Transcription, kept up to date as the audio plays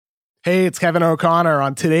Hey, it's Kevin O'Connor.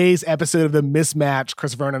 On today's episode of the Mismatch,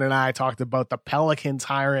 Chris Vernon and I talked about the Pelicans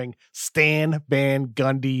hiring Stan Van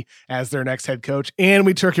Gundy as their next head coach. And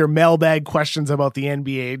we took your mailbag questions about the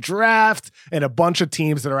NBA draft and a bunch of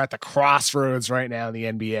teams that are at the crossroads right now in the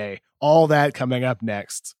NBA. All that coming up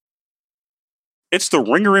next. It's the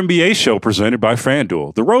Ringer NBA show presented by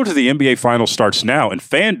FanDuel. The road to the NBA Finals starts now, and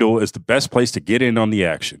FanDuel is the best place to get in on the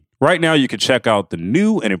action. Right now, you can check out the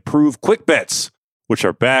new and improved Quick Bets, which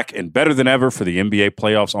are back and better than ever for the NBA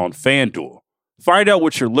playoffs on FanDuel. Find out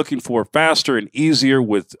what you're looking for faster and easier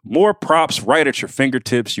with more props right at your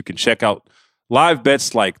fingertips. You can check out live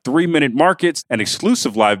bets like 3-minute markets and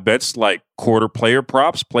exclusive live bets like quarter player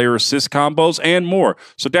props, player assist combos, and more.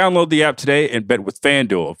 So download the app today and bet with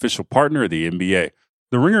FanDuel, official partner of the NBA.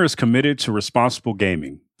 The Ringer is committed to responsible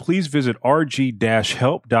gaming. Please visit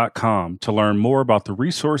rg-help.com to learn more about the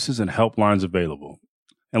resources and helplines available.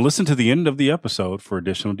 And listen to the end of the episode for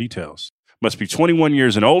additional details. Must be 21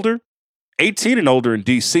 years and older, 18 and older in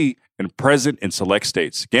D.C., and present in select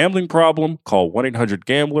states. Gambling problem? Call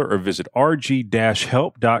 1-800-GAMBLER or visit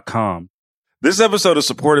rg-help.com. This episode is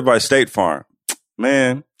supported by State Farm.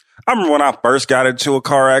 Man, I remember when I first got into a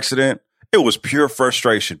car accident, it was pure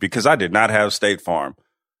frustration because I did not have State Farm.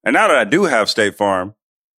 And now that I do have State Farm,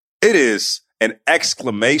 it is an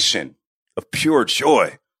exclamation of pure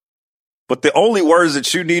joy. But the only words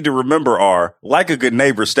that you need to remember are, like a good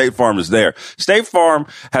neighbor, State Farm is there. State Farm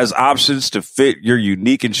has options to fit your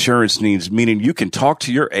unique insurance needs, meaning you can talk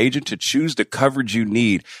to your agent to choose the coverage you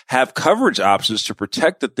need, have coverage options to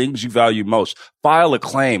protect the things you value most, file a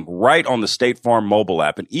claim right on the State Farm mobile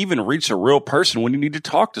app, and even reach a real person when you need to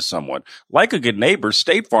talk to someone. Like a good neighbor,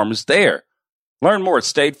 State Farm is there. Learn more at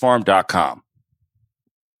statefarm.com.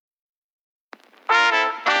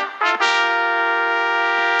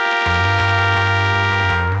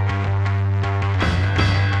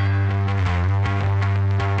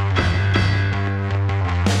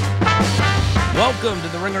 Welcome to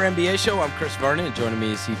the Ringer NBA show. I'm Chris Vernon, and joining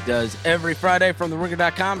me as he does every Friday from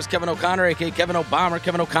theringer.com is Kevin O'Connor, a.k.a. Kevin O'Bomber,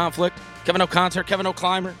 Kevin O'Conflict, Kevin O'Concert, Kevin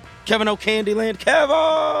O'Climber, Kevin O'Candyland, Kevin!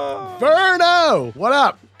 Verno, what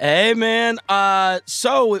up? Hey, man.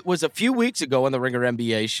 So it was a few weeks ago on the Ringer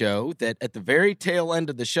NBA show that at the very tail end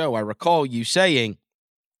of the show, I recall you saying,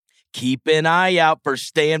 keep an eye out for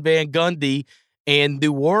Stan Van Gundy and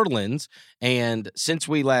New Orleans. And since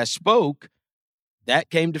we last spoke,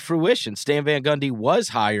 that came to fruition. Stan Van Gundy was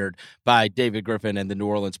hired by David Griffin and the New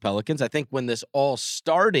Orleans Pelicans. I think when this all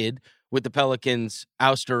started with the Pelicans'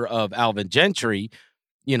 ouster of Alvin Gentry,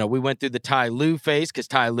 you know, we went through the Ty Lue phase because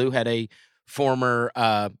Ty Lue had a former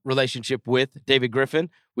relationship with David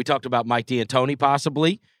Griffin. We talked about Mike D'Antoni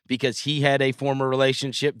possibly because he had a former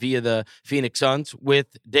relationship via the Phoenix Suns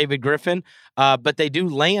with David Griffin. But they do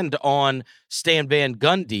land on Stan Van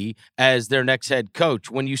Gundy as their next head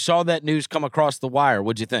coach. When you saw that news come across the wire,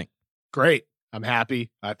 what'd you think? Great. I'm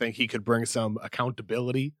happy. I think he could bring some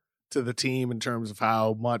accountability to the team in terms of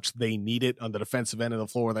how much they need it on the defensive end of the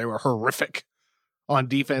floor. They were horrific on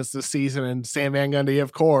defense this season, and Stan Van Gundy,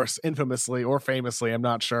 of course, infamously or famously, I'm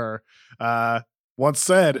not sure, once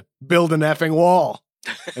said, build an effing wall.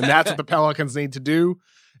 And that's what the Pelicans need to do.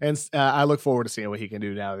 And I look forward to seeing what he can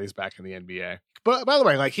do now that he's back in the NBA. But by the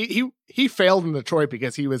way, like he failed in Detroit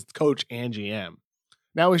because he was coach and GM.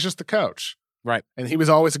 Now he's just the coach. Right. And he was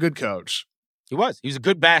always a good coach. He was. He was a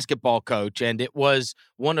good basketball coach, and it was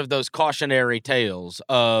one of those cautionary tales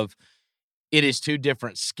of it is two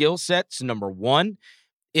different skill sets, number one.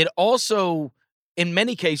 It also, in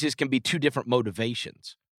many cases, can be two different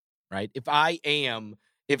motivations, right? If I am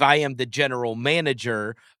the general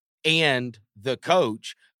manager and the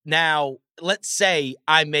coach, now let's say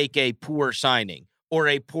I make a poor signing or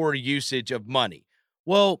a poor usage of money.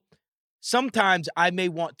 Well, sometimes I may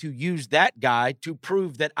want to use that guy to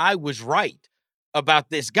prove that I was right about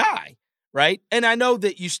this guy, right? And I know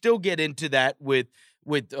that you still get into that with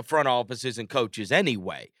front offices and coaches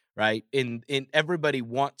anyway, right? In everybody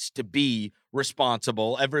wants to be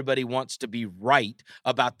responsible. Everybody wants to be right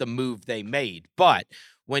about the move they made. But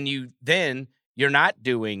when you're not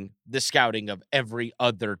doing the scouting of every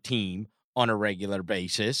other team on a regular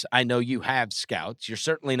basis. I know you have scouts. You're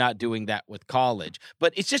certainly not doing that with college,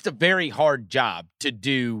 but it's just a very hard job to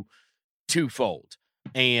do twofold.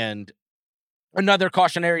 And another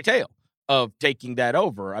cautionary tale of taking that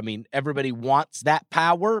over. I mean, everybody wants that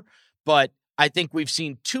power, but I think we've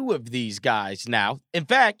seen two of these guys now. In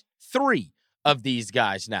fact, three of these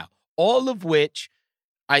guys now, all of which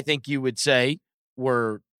I think you would say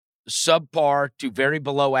were subpar to very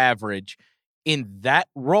below average in that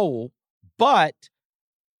role, but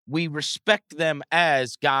we respect them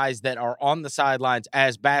as guys that are on the sidelines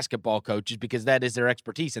as basketball coaches because that is their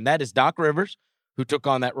expertise. And that is Doc Rivers, who took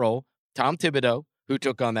on that role, Tom Thibodeau, who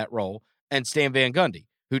took on that role, and Stan Van Gundy,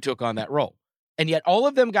 who took on that role. And yet all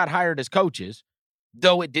of them got hired as coaches,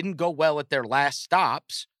 though it didn't go well at their last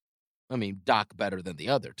stops. I mean, Doc better than the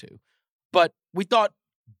other two. But we thought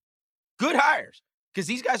good hires because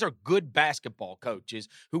these guys are good basketball coaches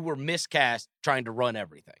who were miscast trying to run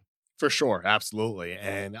everything. For sure, absolutely.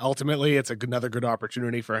 And ultimately, it's another good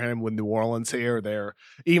opportunity for him with New Orleans here.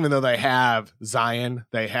 Even though they have Zion,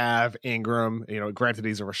 they have Ingram, granted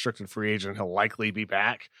he's a restricted free agent, he'll likely be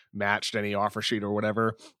back, matched any offer sheet or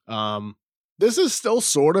whatever. This is still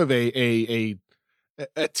sort of a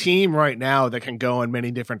team right now that can go in many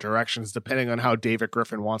different directions depending on how David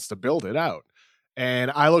Griffin wants to build it out.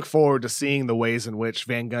 And I look forward to seeing the ways in which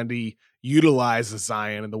Van Gundy utilizes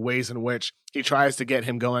Zion and the ways in which he tries to get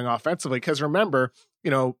him going offensively. Because remember,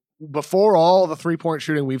 before all the three-point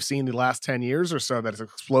shooting we've seen the last 10 years or so that has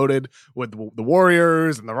exploded with the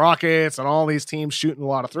Warriors and the Rockets and all these teams shooting a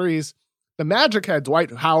lot of threes, the Magic had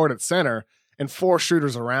Dwight Howard at center and 4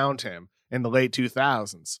 shooters around him in the late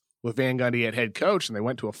 2000s. With Van Gundy at head coach, and they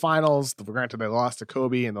went to a finals. Granted, they lost to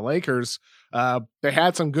Kobe and the Lakers. They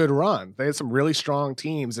had some good runs. They had some really strong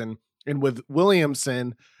teams. And with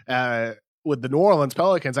Williamson, with the New Orleans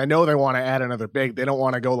Pelicans, I know they want to add another big. They don't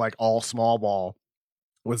want to go like all small ball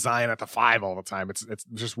with Zion at the 5 all the time. It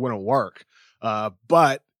just wouldn't work.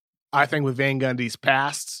 But I think with Van Gundy's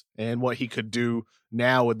past and what he could do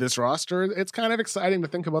now with this roster, it's kind of exciting to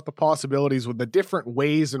think about the possibilities with the different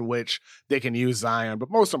ways in which they can use Zion. But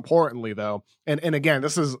most importantly, though, and again,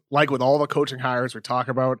 this is like with all the coaching hires we talk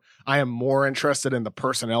about, I am more interested in the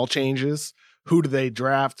personnel changes. Who do they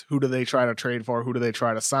draft? Who do they try to trade for? Who do they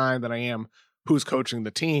try to sign than I am who's coaching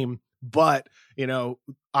the team. But,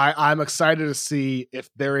 I'm excited to see if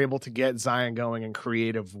they're able to get Zion going in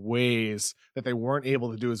creative ways that they weren't able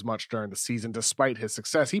to do as much during the season, despite his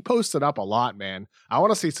success. He posted up a lot, man. I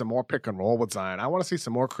want to see some more pick and roll with Zion. I want to see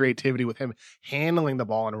some more creativity with him handling the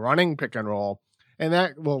ball and running pick and roll. And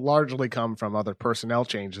that will largely come from other personnel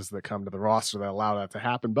changes that come to the roster that allow that to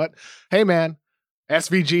happen. But hey, man,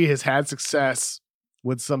 SVG has had success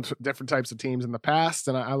with some different types of teams in the past,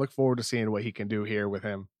 and I look forward to seeing what he can do here with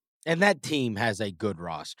him. And that team has a good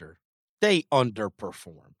roster. They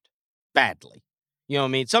underperformed badly. You know what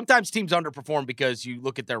I mean? Sometimes teams underperform because you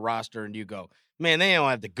look at their roster and you go, man, they don't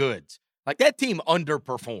have the goods. Like that team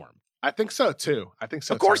underperformed. I think so, too.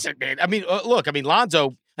 Of course it did. I mean,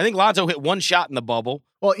 Lonzo, I think Lonzo hit 1 shot in the bubble.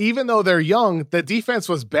 Well, even though they're young, the defense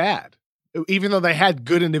was bad. Even though they had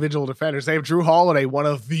good individual defenders, they have Drew Holiday, one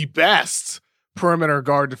of the best perimeter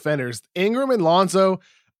guard defenders. Ingram and Lonzo,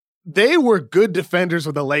 they were good defenders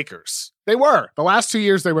with the Lakers. They were. The last 2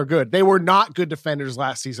 years, they were good. They were not good defenders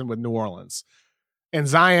last season with New Orleans. And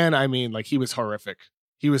Zion, he was horrific.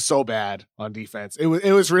 He was so bad on defense. It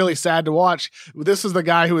was really sad to watch. This is the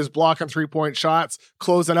guy who was blocking 3-point shots,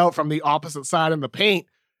 closing out from the opposite side in the paint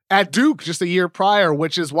at Duke just a year prior,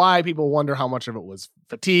 which is why people wonder how much of it was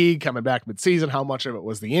fatigue coming back midseason, how much of it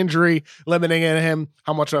was the injury limiting in him,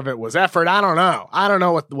 how much of it was effort. I don't know. I don't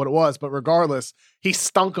know what it was, but regardless, he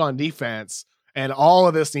stunk on defense, and all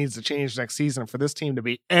of this needs to change next season for this team to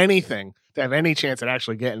be anything, to have any chance at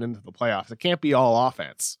actually getting into the playoffs. It can't be all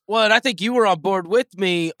offense. Well, and I think you were on board with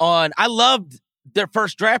me on, I loved their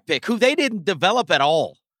first draft pick, who they didn't develop at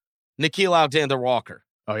all, Nickeil Alexander-Walker.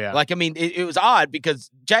 Oh, yeah. It was odd because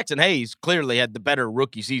Jackson Hayes clearly had the better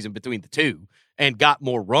rookie season between the two and got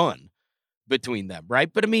more run between them, right?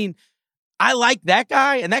 But, I like that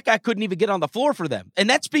guy, and that guy couldn't even get on the floor for them. And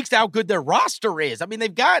that speaks to how good their roster is.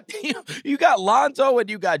 They've got, you got Lonzo, and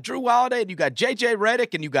you got Drew Holiday, and you got J.J.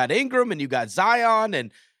 Redick, and you got Ingram, and you got Zion,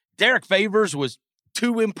 and Derek Favors was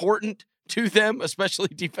too important to them, especially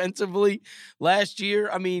defensively last year.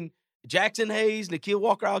 Jackson Hayes, Nickeil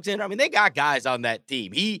Walker-Alexander, they got guys on that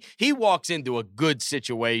team. He walks into a good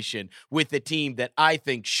situation with a team that I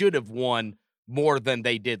think should have won more than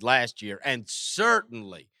they did last year, and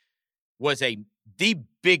certainly was the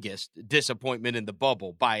biggest disappointment in the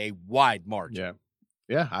bubble by a wide margin.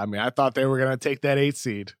 Yeah. I thought they were going to take that 8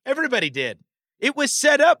 seed. Everybody did. It was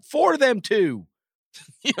set up for them to.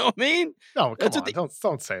 You know what I mean? No, come on.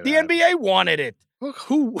 Don't say that. The NBA wanted it. Look,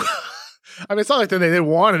 who? It's not like they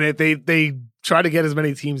wanted it. They tried to get as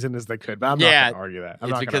many teams in as they could, but I'm not going to argue that.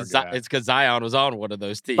 It's because Zion was on one of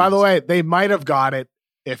those teams. By the way, they might have got it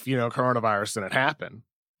if, coronavirus didn't happen.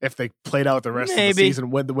 If they played out the rest of the season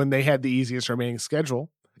when they had the easiest remaining schedule.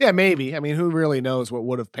 Yeah, maybe. I mean, who really knows what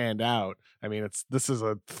would have panned out? I mean, this is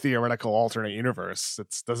a theoretical alternate universe.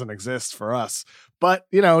 It doesn't exist for us. But,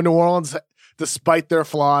 New Orleans, despite their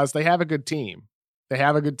flaws, they have a good team. They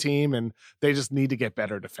have a good team, and they just need to get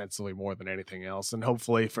better defensively more than anything else. And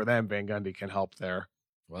hopefully for them, Van Gundy can help there.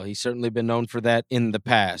 Well, he's certainly been known for that in the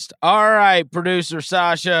past. All right, producer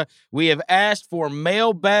Sasha, we have asked for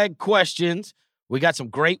mailbag questions. We got some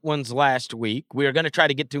great ones last week. We are going to try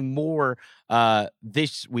to get to more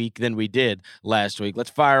this week than we did last week. Let's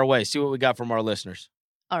fire away, see what we got from our listeners.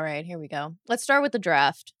 All right, here we go. Let's start with the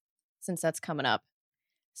draft, since that's coming up.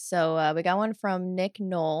 So we got one from Nick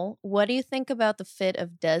Knoll. What do you think about the fit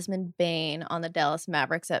of Desmond Bane on the Dallas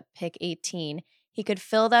Mavericks at pick 18? He could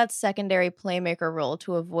fill that secondary playmaker role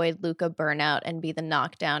to avoid Luka burnout and be the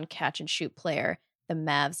knockdown catch-and-shoot player the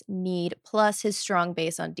Mavs need, plus his strong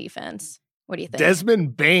base on defense. What do you think?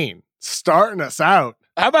 Desmond Bane starting us out.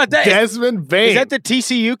 How about that? Desmond Bane. Is that the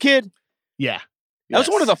TCU kid? Yeah. That was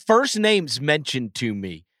one of the first names mentioned to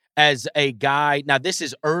me as a guy. Now, this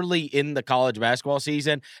is early in the college basketball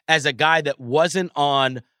season, as a guy that wasn't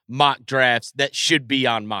on mock drafts that should be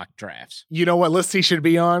on mock drafts. You know what list he should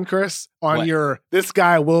be on, Chris? On what? Your "this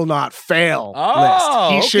guy will not fail" Oh,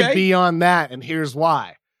 list. He okay. should be on that, and here's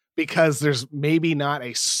why. Because there's maybe not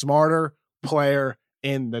a smarter player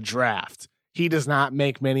in the draft. He does not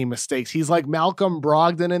make many mistakes. He's like Malcolm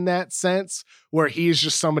Brogdon in that sense, where he's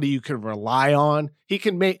just somebody you can rely on. He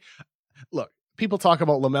can make – look, people talk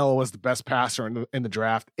about LaMelo as the best passer in the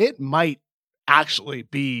draft. It might actually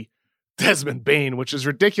be Desmond Bane, which is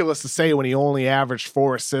ridiculous to say when he only averaged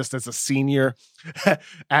 4 assists as a senior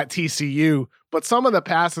at TCU. But some of the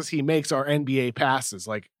passes he makes are NBA passes,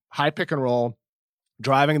 like high pick and roll,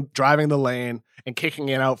 driving the lane, and kicking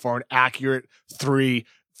it out for an accurate three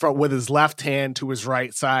with his left hand to his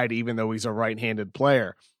right side, even though he's a right-handed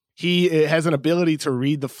player. He has an ability to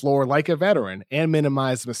read the floor like a veteran and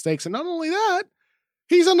minimize mistakes. And not only that,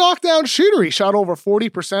 he's a knockdown shooter. He shot over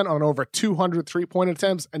 40% on over 200 three-point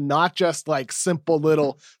attempts, and not just like simple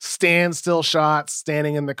little standstill shots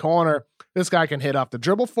standing in the corner. This guy can hit off the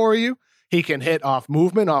dribble for you. He can hit off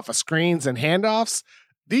movement, off of screens and handoffs.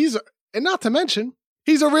 And not to mention,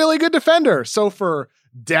 he's a really good defender. So for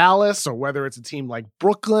Dallas, or whether it's a team like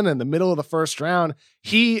Brooklyn in the middle of the first round,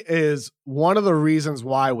 he is one of the reasons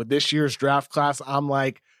why with this year's draft class, I'm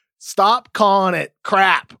like, stop calling it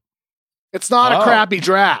crap. It's not a crappy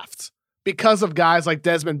draft, because of guys like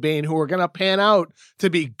Desmond Bane who are going to pan out to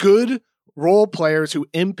be good role players who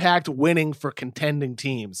impact winning for contending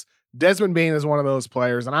teams. Desmond Bane is one of those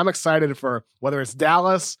players, and I'm excited for whether it's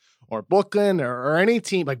Dallas or Brooklyn or any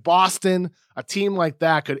team like Boston, a team like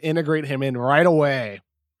that could integrate him in right away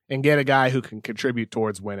and get a guy who can contribute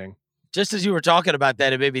towards winning. Just as you were talking about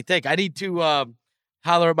that, it made me think I need to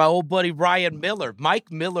holler at my old buddy Ryan Miller.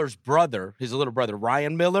 Mike Miller's brother, his little brother,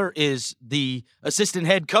 Ryan Miller, is the assistant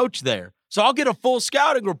head coach there. So I'll get a full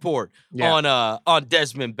scouting report on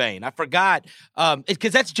Desmond Bane. I forgot,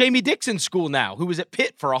 because that's Jamie Dixon's school now, who was at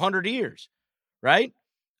Pitt for 100 years, right?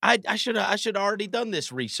 I should have already done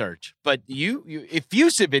this research, but you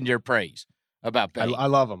effusive in your praise about Bane. I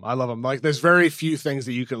love him. I love him. Like, there's very few things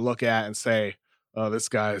that you can look at and say, oh, this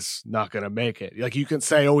guy's not going to make it. Like, you can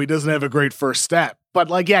say, oh, he doesn't have a great first step, but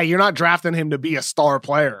like, yeah, you're not drafting him to be a star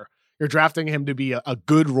player. You're drafting him to be a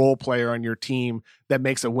good role player on your team that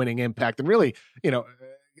makes a winning impact. And really,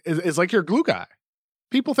 is like your glue guy.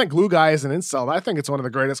 People think glue guy is an insult. I think it's one of the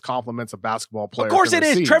greatest compliments a basketball player. Of course can it is.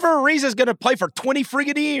 receive. Trevor Ariza is going to play for 20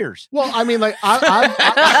 friggin' years. Well, I mean, like,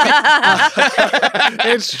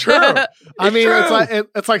 it's true.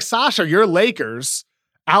 It's like Sasha, your Lakers,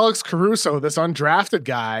 Alex Caruso, this undrafted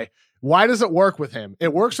guy. Why does it work with him?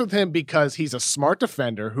 It works with him because he's a smart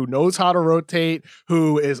defender who knows how to rotate,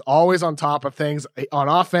 who is always on top of things. On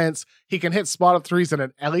offense, he can hit spot-up threes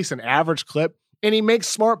at least an average clip. And he makes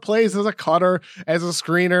smart plays as a cutter, as a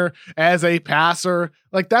screener, as a passer.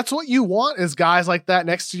 Like, that's what you want, is guys like that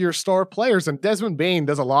next to your star players. And Desmond Bane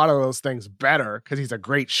does a lot of those things better because he's a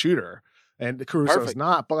great shooter. And Caruso's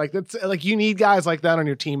not. But like, that's like, you need guys like that on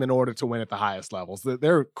your team in order to win at the highest levels.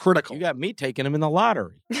 They're critical. You got me taking him in the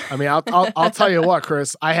lottery. I mean, I'll tell you what,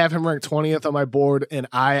 Chris. I have him ranked 20th on my board, and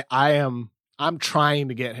I'm trying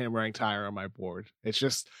to get him ranked higher on my board. It's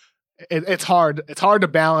just. It's hard. It's hard to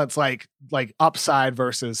balance like upside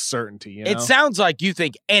versus certainty. You know? It sounds like you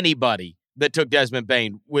think anybody that took Desmond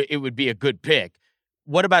Bane, it would be a good pick.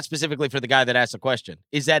 What about specifically for the guy that asked the question?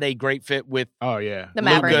 Is that a great fit with? Oh yeah, the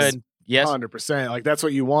Mavericks. Luka? Yes, 100%. Like, that's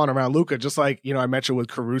what you want around Luka. Just like, I mentioned with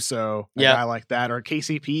Caruso, a guy like that, or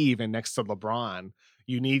KCP even next to LeBron.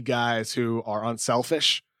 You need guys who are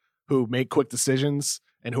unselfish, who make quick decisions,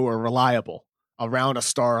 and who are reliable. around a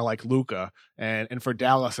star like Luka. And for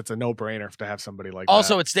Dallas, it's a no-brainer to have somebody like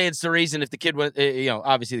Also, that. it stands to reason if the kid went,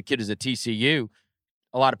 obviously the kid is at TCU,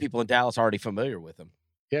 a lot of people in Dallas are already familiar with him.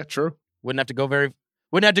 Yeah, true. Wouldn't have to go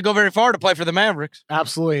very far to play for the Mavericks.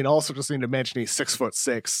 Absolutely. And also just need to mention he's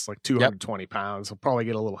 6'6", like 220 pounds. He'll probably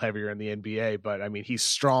get a little heavier in the NBA, but I mean, he's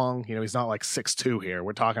strong. He's not like 6'2" here.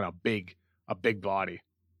 We're talking a big body.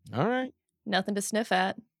 All right. Nothing to sniff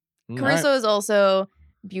at. All Caruso is also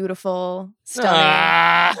beautiful,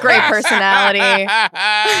 stunning, great personality.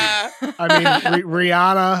 I mean,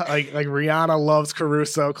 Rihanna, like Rihanna loves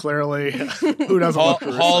Caruso, clearly. Who doesn't love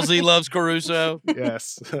Caruso? Halsey loves Caruso.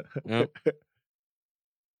 Yes. Yep.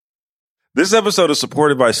 This episode is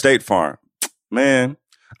supported by State Farm. Man,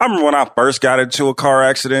 I remember when I first got into a car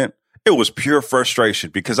accident, it was pure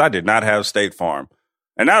frustration because I did not have State Farm.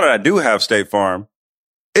 And now that I do have State Farm,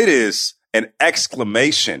 it is an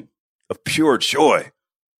exclamation of pure joy.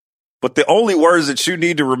 But the only words that you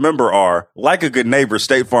need to remember are, like a good neighbor,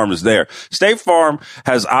 State Farm is there. State Farm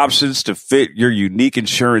has options to fit your unique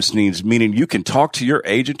insurance needs, meaning you can talk to your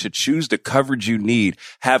agent to choose the coverage you need,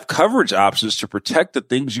 have coverage options to protect the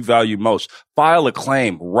things you value most, file a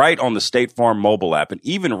claim right on the State Farm mobile app, and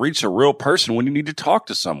even reach a real person when you need to talk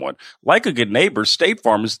to someone. Like a good neighbor, State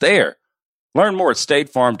Farm is there. Learn more at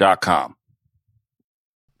statefarm.com.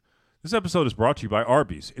 This episode is brought to you by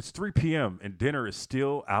Arby's. It's 3 p.m. and dinner is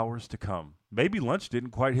still hours to come. Maybe lunch didn't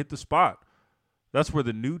quite hit the spot. That's where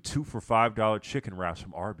the new 2 for $5 chicken wraps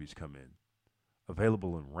from Arby's come in.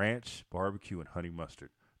 Available in ranch, barbecue, and honey mustard.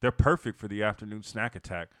 They're perfect for the afternoon snack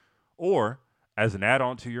attack or as an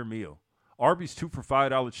add-on to your meal. Arby's 2 for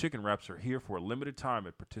 $5 chicken wraps are here for a limited time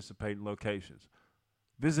at participating locations.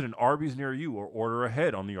 Visit an Arby's near you or order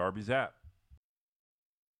ahead on the Arby's app.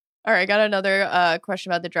 All right, got another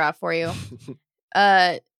question about the draft for you.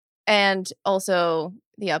 And also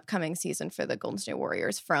the upcoming season for the Golden State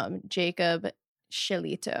Warriors from Jacob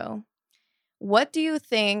Shilito. What do you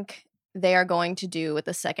think they are going to do with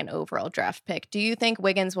the second overall draft pick? Do you think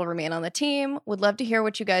Wiggins will remain on the team? Would love to hear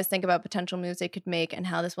what you guys think about potential moves they could make and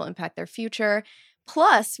how this will impact their future.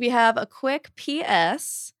 Plus, we have a quick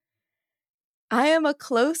PS. I am a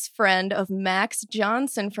close friend of Max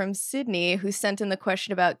Johnson from Sydney, who sent in the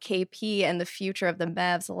question about KP and the future of the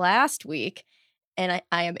Mavs last week. And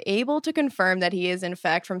I am able to confirm that he is, in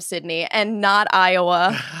fact, from Sydney and not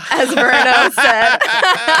Iowa, as Verno said.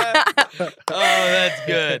 Oh, that's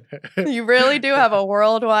good. You really do have a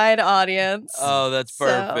worldwide audience. Oh, that's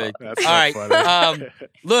perfect. That's All right.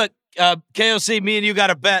 Look, KOC, me and you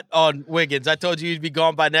got a bet on Wiggins. I told you you'd be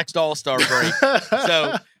gone by next All-Star break.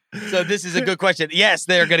 So this is a good question. Yes,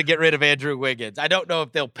 they're going to get rid of Andrew Wiggins. I don't know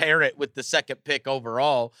if they'll pair it with the second pick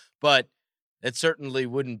overall, but it certainly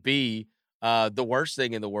wouldn't be the worst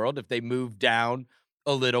thing in the world if they move down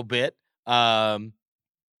a little bit. Let's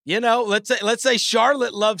say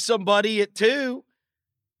Charlotte loves somebody at 2.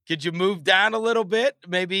 Could you move down a little bit?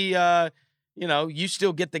 Maybe you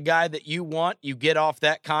still get the guy that you want. You get off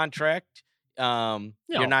that contract.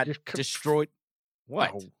 You're not destroyed.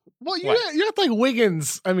 What? Oh. Well, you have to like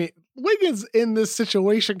Wiggins. I mean, Wiggins in this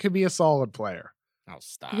situation could be a solid player. Oh,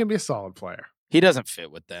 stop. He can be a solid player. He doesn't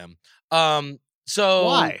fit with them. So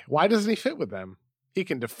why? Why doesn't he fit with them? He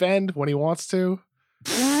can defend when he wants to.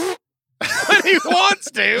 When he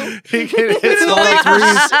wants to. He can hit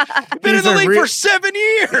Been in the league for 7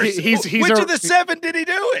 years. Which of the 7 did he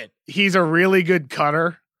do it? He's a really good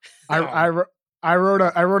cutter. I wrote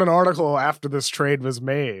an article after this trade was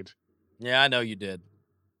made. Yeah, I know you did.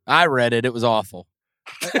 I read it. It was awful.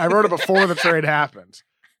 I wrote it before the trade happened.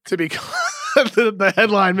 To become the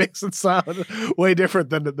headline makes it sound way different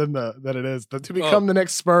than it is. To become the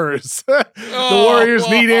next Spurs, the Warriors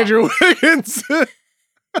need Andrew Wiggins.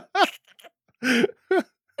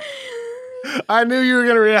 I knew you were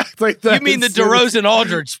going to react like that. You mean the DeRozan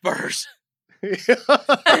Aldridge Spurs?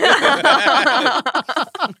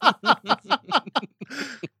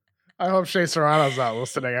 I hope Shea Serrano's not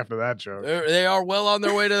listening after that joke. They are well on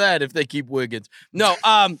their way to that if they keep Wiggins. No,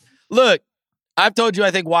 look, I've told you I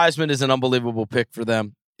think Wiseman is an unbelievable pick for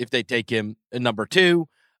them if they take him at number 2.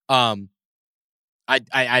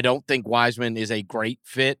 I don't think Wiseman is a great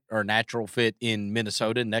fit or natural fit in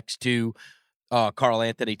Minnesota next to Karl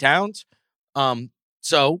Anthony Towns.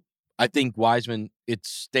 So I think Wiseman, it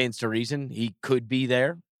stands to reason he could be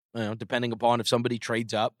there, depending upon if somebody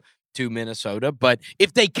trades up to Minnesota. But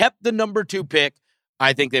if they kept the number 2 pick,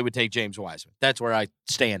 I think they would take James Wiseman. That's where I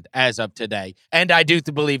stand as of today. And I do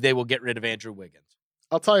believe they will get rid of Andrew Wiggins.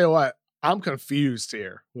 I'll tell you what. I'm confused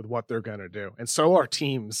here with what they're going to do. And so are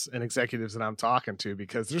teams and executives that I'm talking to,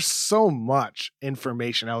 because there's so much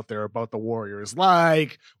information out there about the Warriors,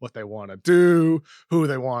 like what they want to do, who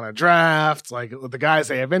they want to draft, like the guys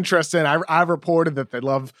they have interest in. I've reported that they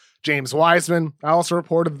love James Wiseman. I also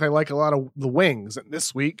reported that they like a lot of the wings. And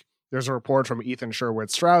this week, there's a report from Ethan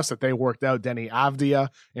Sherwood-Strauss that they worked out Denny Avdia,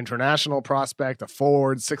 international prospect, a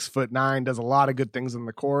forward, 6'9", does a lot of good things in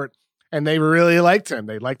the court. And they really liked him.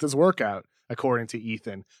 They liked his workout, according to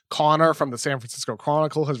Ethan. Connor from the San Francisco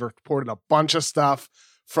Chronicle has reported a bunch of stuff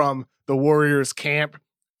from the Warriors camp.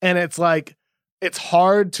 And it's like, it's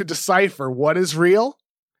hard to decipher what is real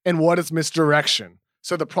and what is misdirection.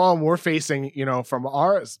 So the problem we're facing, from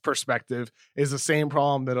our perspective, is the same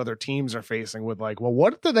problem that other teams are facing with, like, well,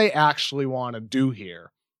 what do they actually want to do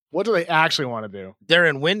here? What do they actually want to do? They're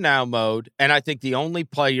in win now mode. And I think the only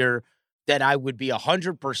player that I would be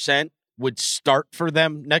 100% would start for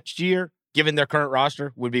them next year, given their current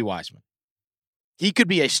roster, would be Wiseman. He could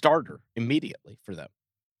be a starter immediately for them.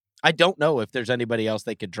 I don't know if there's anybody else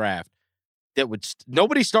they could draft that would.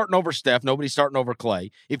 Nobody's starting over Steph. Nobody's starting over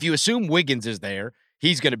Clay. If you assume Wiggins is there,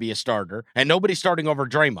 he's going to be a starter, and nobody's starting over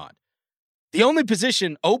Draymond. The only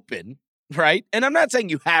position open, right? And I'm not saying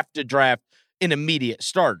you have to draft an immediate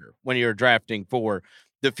starter when you're drafting for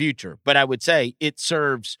the future, but I would say it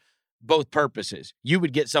serves both purposes. You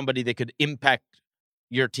would get somebody that could impact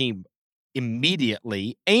your team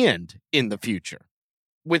immediately and in the future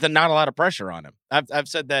with not a lot of pressure on him. I've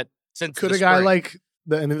said that since could the a guy spring. like,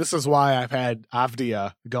 and this is why I've had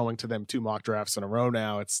Avdia going to them 2 mock drafts in a row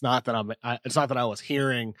now. It's not that I was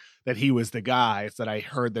hearing that he was the guy. It's that I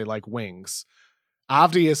heard they like wings.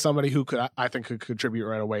 Avdia is somebody who I think could contribute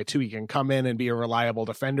right away too. He can come in and be a reliable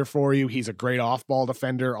defender for you. He's a great off-ball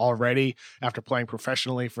defender already after playing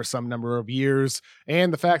professionally for some number of years.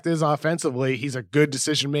 And the fact is, offensively, he's a good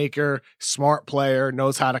decision maker, smart player,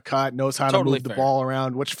 knows how to cut, knows how to move the ball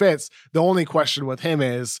around, which fits. The only question with him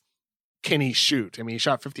is, can he shoot? I mean, he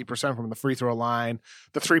shot 50% from the free throw line.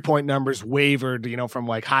 The 3-point numbers wavered, from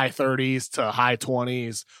like high 30s to high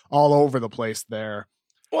 20s, all over the place there.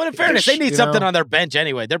 Well, in fairness, they need something on their bench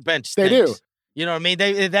anyway. Their bench stinks. They do. You know what I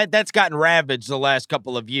mean? That's gotten ravaged the last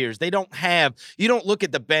couple of years. You don't look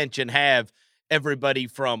at the bench and have everybody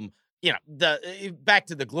from, the back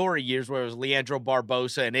to the glory years where it was Leandro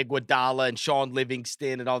Barbosa and Iguodala and Sean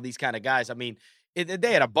Livingston and all these kind of guys. I mean,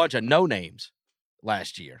 they had a bunch of no-names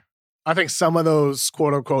last year. I think some of those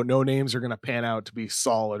quote-unquote no-names are going to pan out to be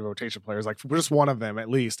solid rotation players. Like, just one of them, at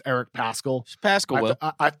least, Eric Paschall. Paschall will.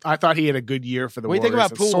 I thought he had a good year for the Warriors. What do you think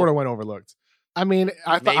about Poole? It sort of went overlooked. I mean,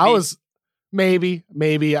 I thought I was maybe.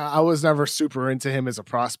 I was never super into him as a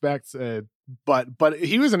prospect, but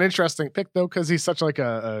he was an interesting pick, though, because he's such like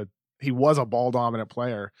he was a ball-dominant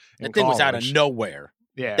player in That thing college. was out of nowhere.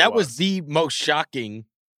 Yeah, that was the most shocking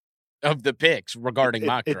of the picks regarding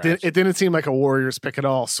mock drafts. It didn't seem like a Warriors pick at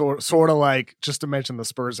all. Sort of like, just to mention the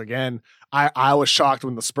Spurs again, I was shocked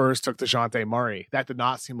when the Spurs took DeJounte Murray. That did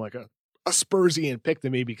not seem like a Spursian pick to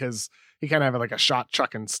me, because he kind of had like a shot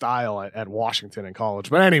chucking style at Washington in college.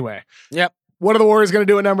 But anyway. Yep. What are the Warriors going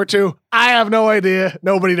to do at number 2? I have no idea.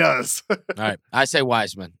 Nobody does. All right. I say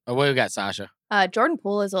Wiseman. What do you got, Sasha? Jordan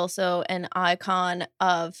Poole is also an icon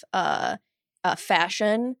of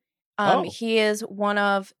fashion. He is one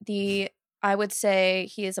of I would say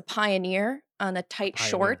he is a pioneer on the tight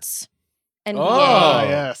shorts. NBA.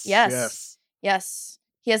 Oh, yes.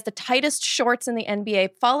 He has the tightest shorts in the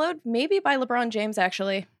NBA, followed maybe by LeBron James,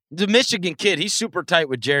 actually. The Michigan kid, he's super tight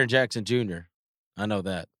with Jaren Jackson Jr. I know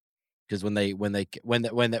that, because when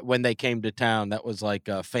they came to town, that was like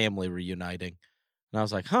a family reuniting, and I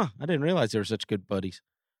was like, I didn't realize they were such good buddies.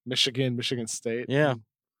 Michigan State. Yeah,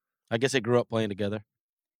 I guess they grew up playing together.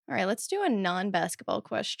 All right, let's do a non-basketball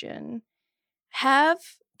question. Have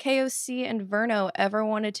KOC and Verno ever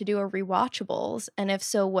wanted to do a rewatchables? And if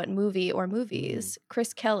so, what movie or movies?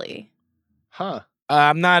 Chris Kelly.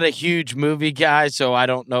 I'm not a huge movie guy, so I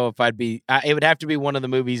don't know if I'd be. It would have to be one of the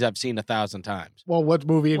movies I've seen 1,000 times. Well, what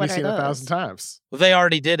movie have you seen 1,000 times? Well, they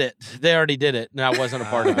already did it, and I wasn't a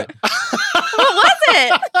part of it. What was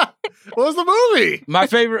it? What was the movie? My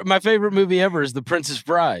favorite movie ever is The Princess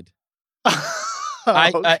Bride.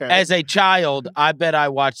 Okay. As a child, I bet I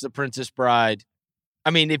watched The Princess Bride.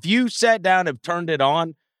 I mean, if you sat down and turned it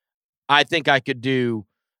on, I think I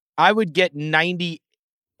would get 98%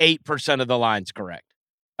 of the lines correct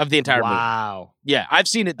of the entire movie. Wow. Yeah, I've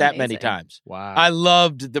seen it that many times. Wow. I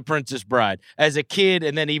loved The Princess Bride as a kid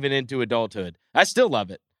and then even into adulthood. I still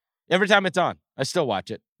love it. Every time it's on, I still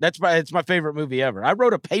watch it. It's my favorite movie ever. I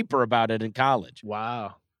wrote a paper about it in college.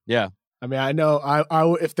 Wow. Yeah. I mean, I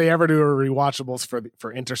know if they ever do a rewatchables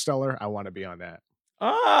for Interstellar, I want to be on that.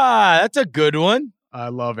 That's a good one. I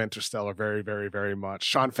love Interstellar very, very, very much.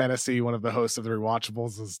 Sean Fennessy, one of the hosts of the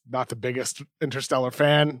rewatchables, is not the biggest Interstellar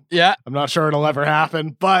fan. Yeah. I'm not sure it'll ever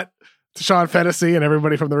happen, but to Sean Fennessy and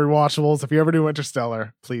everybody from the rewatchables, if you ever do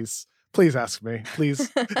Interstellar, please ask me. Please.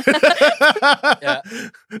 Yeah.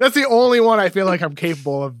 That's the only one I feel like I'm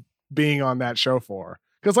capable of being on that show for.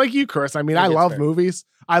 Because like you, Chris, I mean, I love movies.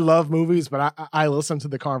 I love movies, but I listen to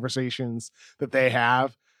the conversations that they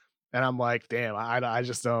have, and I'm like, damn, I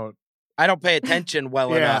just don't. I don't pay attention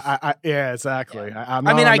well enough. Yeah, exactly. Yeah. I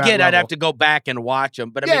mean, I get I'd have to go back and watch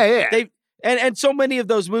them, but I mean, and so many of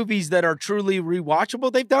those movies that are truly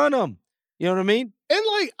rewatchable, they've done them. You know what I mean? And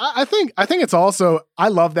like, I think it's also, I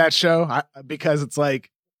love that show because it's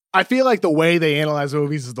like, I feel like the way they analyze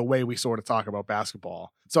movies is the way we sort of talk about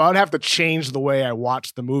basketball. So I would have to change the way I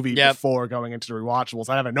watch the movie before going into the rewatchables.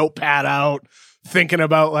 I'd have a notepad out, thinking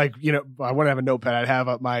about like, you know, I wouldn't have a notepad. I'd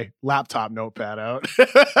have my laptop notepad out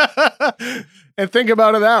and think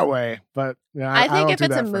about it that way. But you know, I think if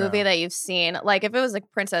it's a movie that you've seen, like if it was like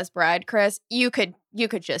Princess Bride, Chris, you could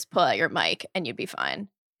just pull out your mic and you'd be fine.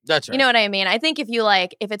 That's right. You know what I mean? I think if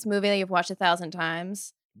it's a movie that you've watched 1,000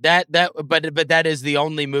 times. But that is the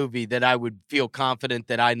only movie that I would feel confident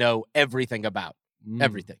that I know everything about.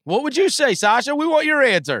 Everything. What would you say, Sasha? We want your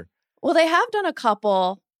answer. Well, they have done a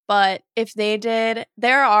couple, but if they did,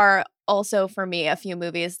 there are also for me a few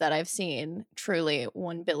movies that I've seen truly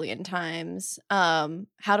 1 billion times. How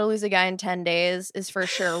to Lose a Guy in 10 Days is for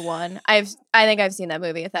sure one. I think I've seen that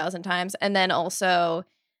movie 1,000 times, and then also,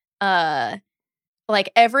 like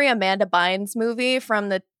every Amanda Bynes movie from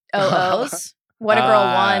the OOs. What a Girl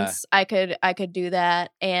Wants, I could do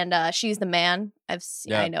that, and She's the Man.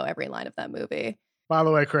 I know every line of that movie. By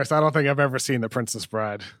the way, Chris, I don't think I've ever seen The Princess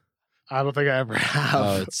Bride. I don't think I ever have.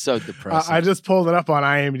 Oh, it's so depressing. I just pulled it up on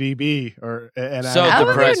IMDb, depressing.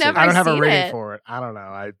 I don't have a rating for it. I don't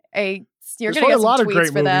know. You're gonna get a lot of tweets great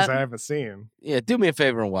for movies that. I haven't seen. Yeah, do me a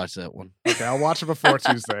favor and watch that one. Okay, I'll watch it before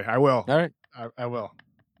Tuesday. I will. All right, I will.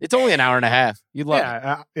 It's only an hour and a half. You'd love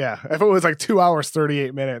it. Yeah. If it was like 2 hours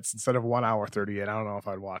 38 minutes instead of 1 hour 38, I don't know if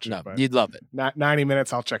I'd watch it. No, but you'd love it. 90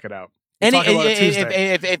 minutes, I'll check it out.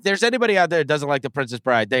 If there's anybody out there that doesn't like The Princess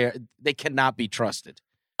Bride, they cannot be trusted.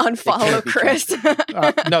 Unfollow Chris.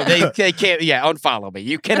 No, they can't. Yeah, unfollow me.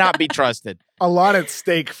 You cannot be trusted. A lot at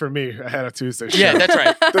stake for me ahead of Tuesday. Yeah, that's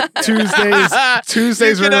right.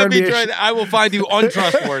 Tuesdays. You cannot be trusted. I will find you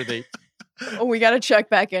untrustworthy. Oh, we got to check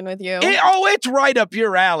back in with you. It's right up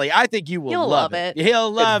your alley. I think you will love it. He'll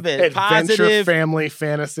love it. Adventure, Positive family,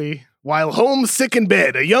 fantasy. While homesick in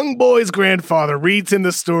bed, a young boy's grandfather reads him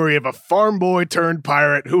the story of a farm boy turned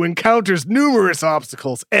pirate who encounters numerous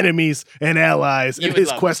obstacles, enemies, and allies in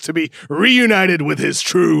his quest to be reunited with his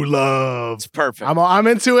true love. It's perfect. I'm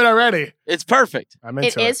into it already. It's perfect.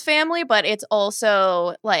 It is family, but it's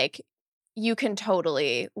also like you can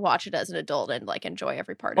totally watch it as an adult and like enjoy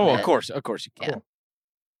every part of it. Oh, of course you can. Yeah.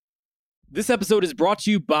 This episode is brought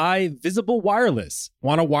to you by Visible Wireless.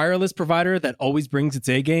 Want a wireless provider that always brings its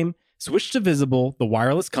A game? Switch to Visible, the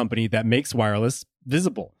wireless company that makes wireless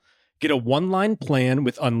visible. Get a one-line plan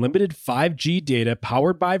with unlimited 5G data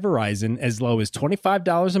powered by Verizon as low as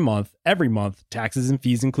 $25 a month, every month, taxes and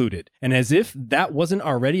fees included. And as if that wasn't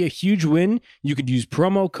already a huge win, you could use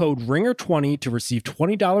promo code RINGER20 to receive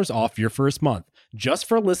 $20 off your first month, just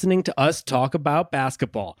for listening to us talk about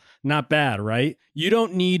basketball. Not bad, right? You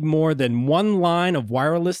don't need more than one line of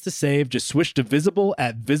wireless to save. Just switch to Visible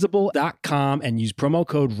at visible.com and use promo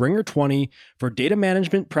code RINGER20 for data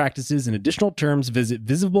management practices and additional terms. Visit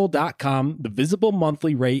visible.com. The Visible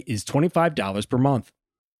monthly rate is $25 per month.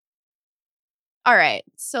 All right.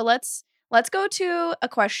 So let's go to a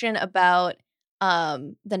question about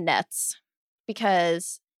the Nets,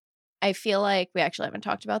 because I feel like we actually haven't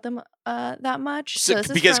talked about them that much. So this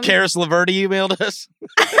because Karis LeVert emailed us.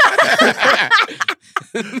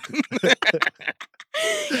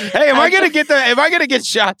 Hey, am I gonna get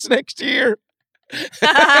shots next year?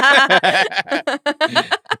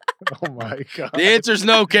 Oh my God. The answer's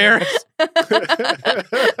no, Karis.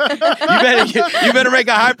 You better make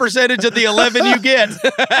a high percentage of the 11 you get.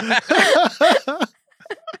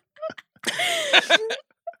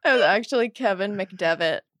 It was actually Kevin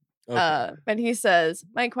McDevitt. Okay. And he says,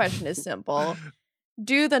 my question is simple.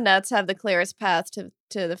 Do the Nets have the clearest path to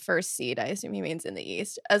the first seed? I assume he means in the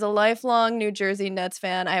East. As a lifelong New Jersey Nets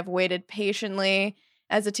fan, I have waited patiently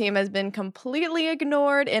as the team has been completely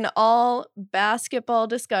ignored in all basketball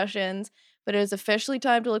discussions, but it is officially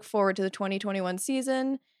time to look forward to the 2021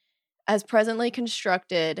 season. As presently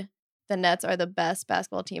constructed, the Nets are the best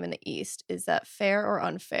basketball team in the East. Is that fair or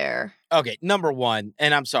unfair? Okay, number one,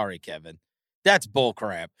 and I'm sorry, Kevin. That's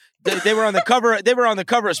bullcrap. They were on the cover. They were on the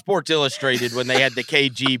cover of Sports Illustrated when they had the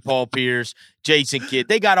KG, Paul Pierce, Jason Kidd.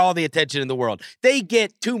 They got all the attention in the world. They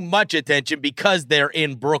get too much attention because they're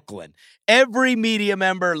in Brooklyn. Every media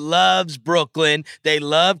member loves Brooklyn. They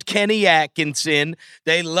loved Kenny Atkinson.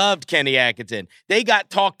 They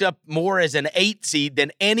got talked up more as an 8 seed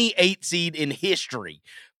than any 8 seed in history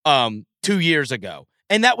 2 years ago.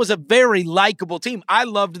 And that was a very likable team. I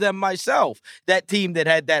loved them myself. That team that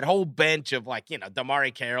had that whole bench of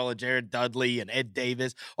Damari Carroll and Jared Dudley and Ed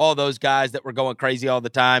Davis, all those guys that were going crazy all the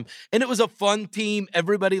time. And it was a fun team.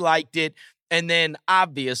 Everybody liked it. And then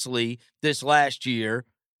obviously this last year,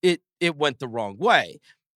 it went the wrong way.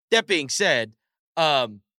 That being said,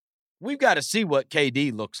 we've got to see what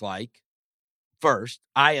KD looks like first.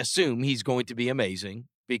 I assume he's going to be amazing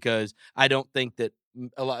because I don't think that,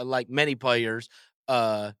 like many players,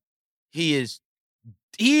 he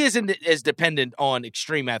isn't as dependent on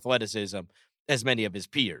extreme athleticism as many of his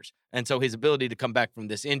peers. And so his ability to come back from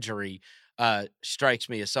this injury strikes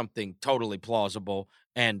me as something totally plausible.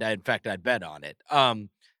 And in fact, I'd bet on it. I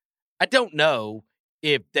don't know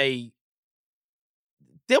if they'll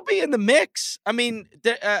be in the mix. I mean,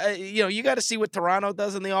 you got to see what Toronto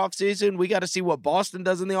does in the offseason. We got to see what Boston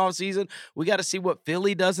does in the offseason. We got to see what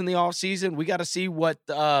Philly does in the offseason. We got to see what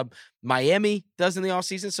Miami does in the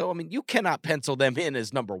offseason. So, I mean, you cannot pencil them in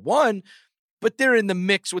as number one, but they're in the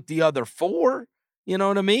mix with the other 4. You know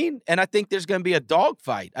what I mean? And I think there's going to be a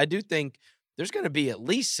dogfight. I do think there's going to be at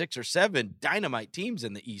least 6 or 7 dynamite teams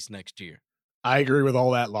in the East next year. I agree with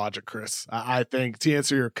all that logic, Chris. I think to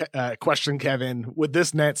answer your question, Kevin, with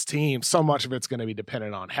this Nets team, so much of it's going to be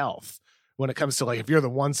dependent on health. When it comes to if you're the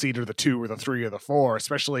 1 seed or the 2 or the 3 or the 4,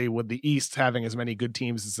 especially with the East having as many good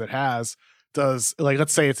teams as it has,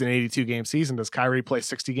 let's say it's an 82-game season. Does Kyrie play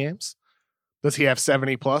 60 games? Does he have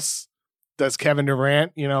 70 plus? Does Kevin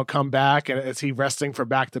Durant, come back, and is he resting for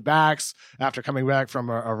back-to-backs after coming back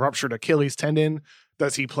from a ruptured Achilles tendon?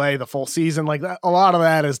 Does he play the full season? A lot of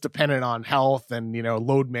that is dependent on health and,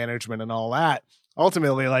 load management and all that.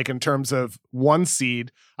 Ultimately, in terms of 1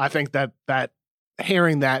 seed, I think that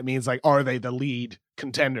hearing that means are they the lead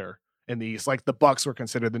contender in the East? The Bucks were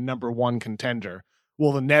considered the number 1 contender.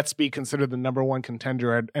 Will the Nets be considered the number 1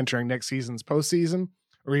 contender at entering next season's postseason,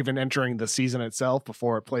 or even entering the season itself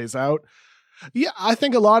before it plays out? Yeah, I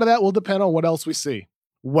think a lot of that will depend on what else we see.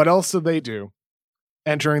 What else do they do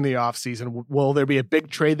entering the offseason? Will there be a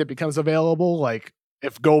big trade that becomes available?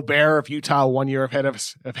 If Gobert, if Utah 1 year ahead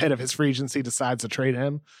of his free agency decides to trade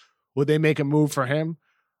him, would they make a move for him?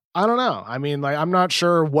 I don't know. I mean, I'm not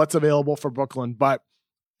sure what's available for Brooklyn, but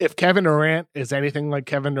if Kevin Durant is anything like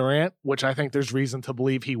Kevin Durant, which I think there's reason to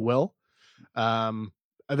believe he will,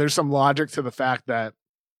 there's some logic to the fact that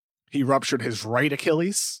he ruptured his right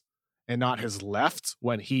Achilles and not his left.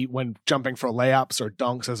 When jumping for layups or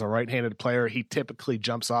dunks as a right-handed player, he typically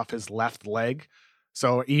jumps off his left leg.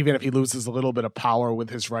 So even if he loses a little bit of power with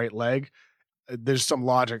his right leg, there's some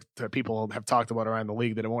logic that people have talked about around the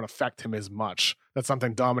league that it won't affect him as much. That's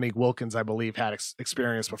something Dominique Wilkins, I believe, had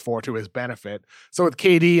experienced before to his benefit. So with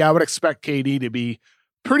KD, I would expect KD to be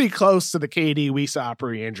pretty close to the KD we saw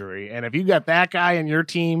pre-injury. And if you got that guy in your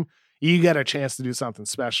team, you get a chance to do something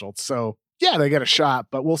special. So yeah, they get a shot,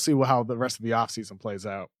 but we'll see how the rest of the offseason plays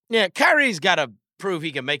out. Yeah, Kyrie's got to prove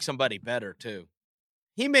he can make somebody better, too.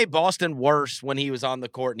 He made Boston worse when he was on the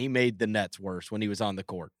court, and he made the Nets worse when he was on the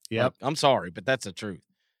court. Yep. I'm sorry, but that's the truth.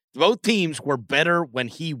 Both teams were better when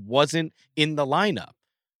he wasn't in the lineup.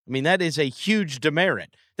 I mean, that is a huge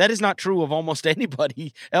demerit. That is not true of almost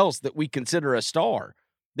anybody else that we consider a star.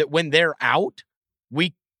 That when they're out,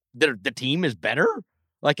 the team is better.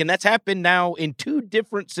 And that's happened now in 2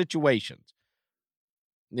 different situations,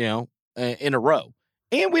 in a row.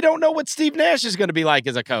 And we don't know what Steve Nash is going to be like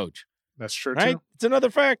as a coach. That's true, right? too. It's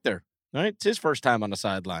another factor, right? It's his first time on the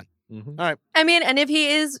sideline. Mm-hmm. All right. I mean, and if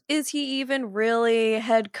he is he even really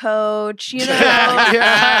head coach?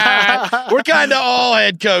 Yeah. We're kind of all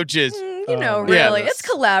head coaches. Really. Yeah, it's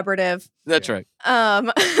collaborative. That's right.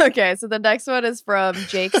 Okay, so the next one is from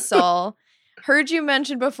Jake Saul. Heard you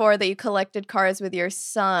mention before that you collected cars with your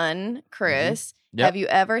son, Chris. Mm-hmm. Yep. Have you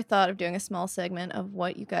ever thought of doing a small segment of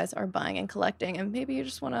what you guys are buying and collecting? And maybe you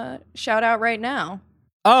just want to shout out right now.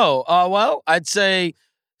 Well, I'd say,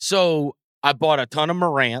 so I bought a ton of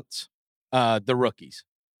Morants, the rookies,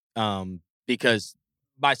 because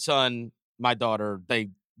my son, my daughter, they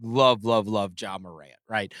love Ja Morant,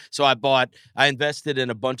 right? So I invested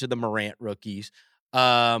in a bunch of the Morant rookies.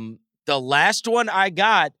 The last one I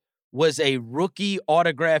got was a rookie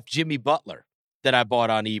autographed Jimmy Butler. that I bought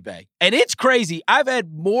on eBay. And it's crazy. I've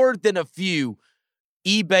had more than a few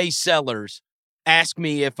eBay sellers ask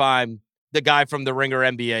me if I'm the guy from the Ringer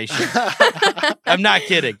NBA show. I'm not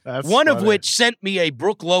kidding. That's One funny. of which sent me a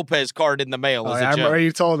Brooke Lopez card in the mail Oh, as yeah, a I remember joke.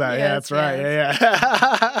 you told that. Yeah, Yes, that's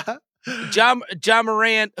right. Yeah. John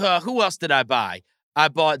Morant. Who else did I buy? I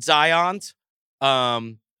bought Zion's.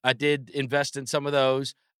 I did invest in some of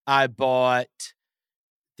those. I bought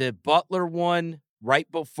the Butler one right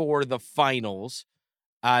before the finals.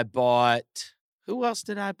 I bought. Who else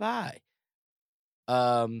did I buy?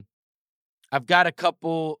 I've got a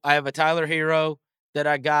couple. I have a Tyler Hero that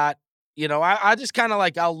I got. You know, I just kind of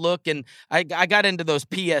like, I'll look, and I got into those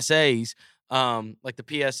PSAs, like the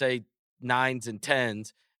PSA 9s and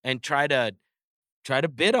 10s, and try to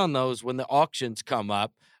bid on those when the auctions come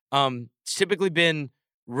up. It's typically been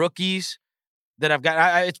rookies that I've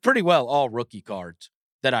got. It's pretty well all rookie cards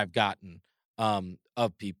that I've gotten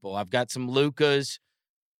of people. I've got some Lucas.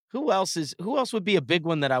 Who else would be a big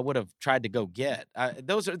one that I would have tried to go get?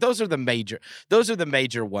 Those are the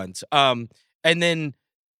major ones. And then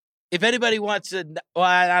if anybody wants to, well,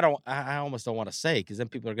 I almost don't want to say, because then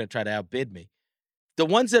people are going to try to outbid me. The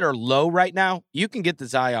ones that are low right now, you can get the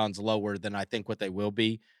Zions lower than I think what they will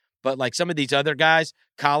be. But like some of these other guys,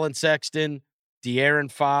 Colin Sexton, De'Aaron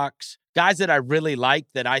Fox, guys that I really like,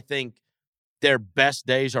 that I think their best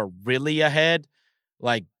days are really ahead.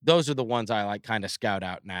 Like, those are the ones I like kind of scout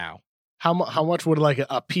out now. How much would like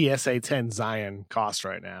a PSA 10 Zion cost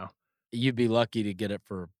right now? You'd be lucky to get it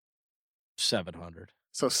for $700.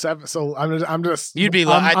 So I'm just. You'd be I'm-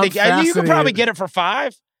 lucky. I I'm think you could probably fascinated. get it for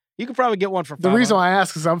 $5. You could probably get one for $5. The reason why I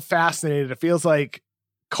ask is I'm fascinated. It feels like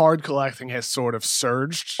card collecting has sort of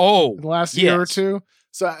surged Oh, in the last year or yes. two.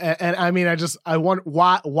 So, and I mean, I wonder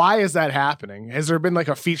why is that happening? Has there been like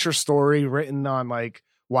a feature story written on like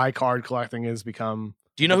why card collecting has become?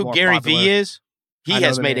 Do you know who more Gary popular? V is? He I know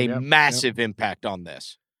has the made name, a yep, massive impact on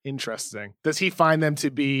this. Interesting. Does he find them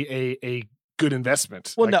to be a good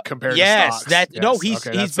investment? Well, like, no, compared yes, to stocks? no, Yes. Okay, he's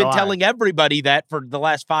that's been so telling everybody that for the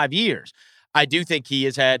last 5 years. I do think he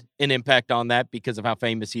has had an impact on that because of how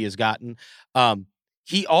famous he has gotten.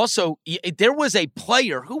 He also, there was a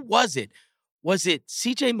player, who was it? Was it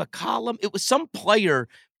CJ McCollum? It was some player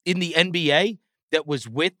in the NBA that was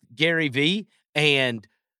with Gary V, and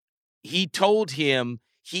he told him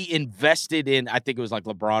he invested in, I think it was like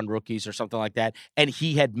LeBron rookies or something like that, and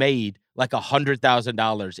he had made like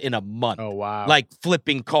 $100,000 in a month. Oh wow! Like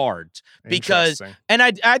flipping cards. Because, Interesting. and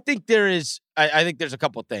I think there's a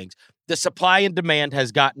couple of things. The supply and demand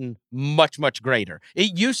has gotten much, much greater.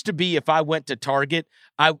 It used to be if I went to Target,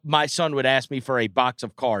 my son would ask me for a box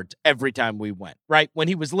of cards every time we went, right? When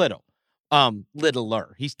he was little.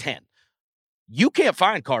 Littler. He's 10. You can't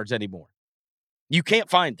find cards anymore. You can't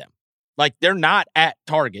find them. Like, they're not at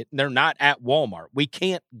Target. They're not at Walmart. We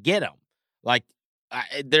can't get them. Like,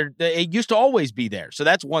 it used to always be there. So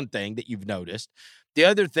that's one thing that you've noticed. The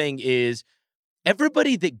other thing is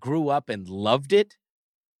everybody that grew up and loved it,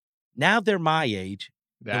 now they're my age.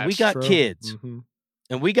 And we got That's true. kids. Mhm.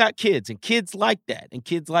 And we got kids. And kids like that. And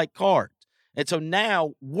kids like cards. And so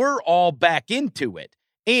now we're all back into it.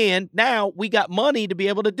 And now we got money to be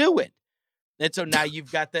able to do it. And so now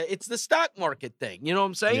you've got it's the stock market thing. You know what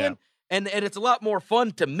I'm saying? Yeah. And it's a lot more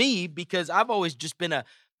fun to me because I've always just been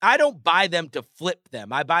I don't buy them to flip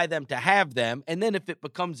them. I buy them to have them. And then if it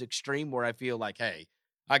becomes extreme where I feel like, hey,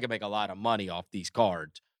 I can make a lot of money off these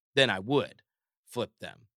cards, then I would flip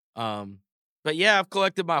them. But yeah, I've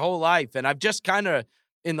collected my whole life, and I've just kind of,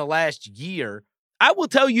 in the last year, I will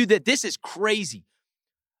tell you that this is crazy.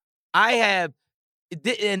 I have,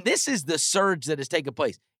 and this is the surge that has taken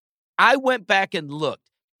place. I went back and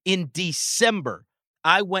looked. In December,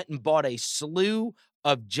 I went and bought a slew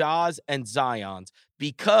of Jaws and Zions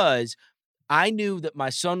because I knew that my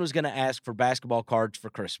son was going to ask for basketball cards for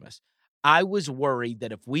Christmas. I was worried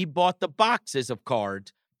that if we bought the boxes of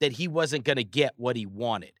cards, that he wasn't going to get what he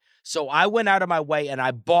wanted. So I went out of my way and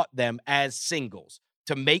I bought them as singles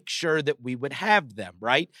to make sure that we would have them,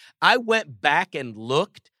 right? I went back and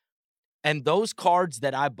looked, and those cards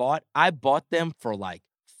that I bought them for like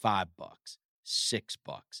 $5, $6,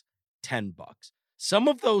 $10. Some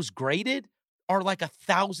of those graded are like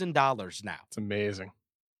 $1,000 now. It's amazing.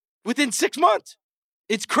 Within 6 months.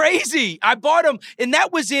 It's crazy. I bought them, and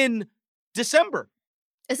that was in December.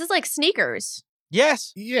 This is like sneakers.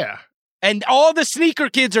 Yes. Yeah. And all the sneaker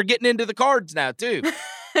kids are getting into the cards now, too.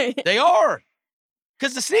 They are.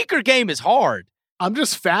 Because the sneaker game is hard. I'm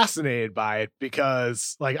just fascinated by it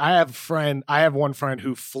because, like, I have one friend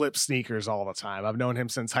who flips sneakers all the time. I've known him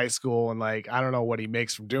since high school, and like, I don't know what he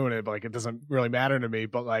makes from doing it, but like, it doesn't really matter to me.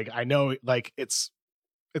 But like, I know, like, it's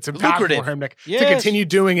it's impactful lucrative for him to Yes. continue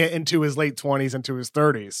doing it into his late 20s, into his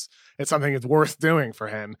 30s. It's something that's worth doing for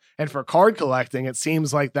him. And for card collecting, it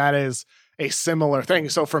seems like that is a similar thing.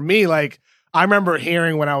 So for me, like, I remember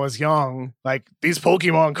hearing when I was young, like, these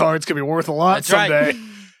Pokemon cards could be worth a lot That's someday. right.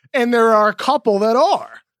 And there are a couple that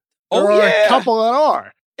are. Oh, There are yeah. a couple that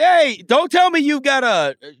are. Hey, don't tell me you got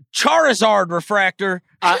a Charizard refractor.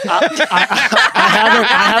 I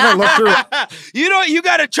haven't looked through it. You know, you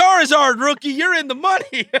got a Charizard rookie. You're in the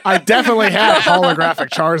money. I definitely have holographic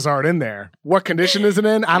Charizard in there. What condition is it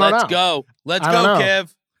in? I don't know. Let's go. Let's I go, don't know.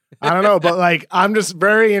 Kev. I don't know, but like, I'm just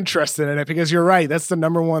very interested in it because you're right. That's the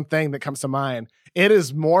number one thing that comes to mind. It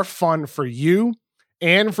is more fun for you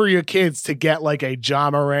and for your kids to get like a Ja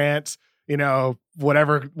Morant, you know,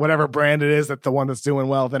 whatever brand it is, that's the one that's doing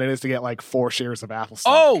well, than it is to get like 4 shares of Apple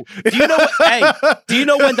stock. Oh, do you know what? Hey, do you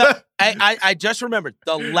know when I just remembered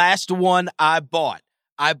the last one I bought?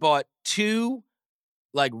 I bought 2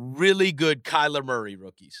 like really good Kyler Murray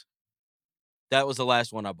rookies. That was the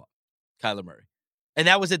last one I bought, Kyler Murray. And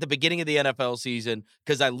that was at the beginning of the NFL season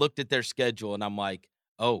because I looked at their schedule and I'm like,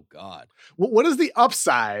 oh God. What is the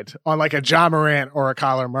upside on like a Ja Morant or a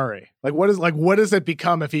Kyler Murray? Like what does it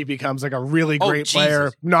become if he becomes like a really great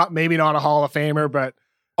player? Maybe not a Hall of Famer, but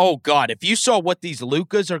oh God, if you saw what these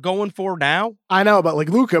Lucas are going for now. I know, but like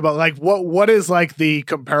Luka, but like what is like the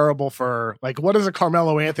comparable for like what is a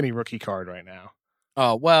Carmelo Anthony rookie card right now?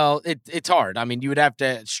 Oh, well, it's hard. I mean, you would have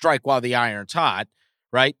to strike while the iron's hot.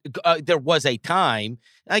 Right. There was a time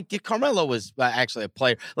like Carmelo was actually a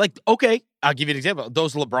player. Like, OK, I'll give you an example.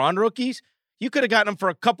 Those LeBron rookies, you could have gotten them for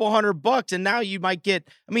a couple $100 and now you might get.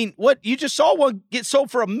 I mean, what you just saw one get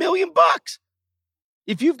sold for $1 million.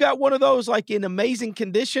 If you've got one of those like in amazing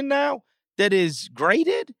condition now that is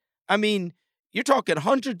graded, I mean, you're talking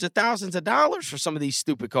hundreds of thousands of dollars for some of these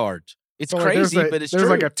stupid cards. It's crazy, but it's true.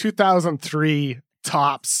 There's like a 2003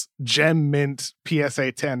 Topps Gem Mint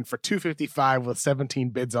PSA 10 for $255 with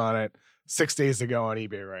 17 bids on it 6 days ago on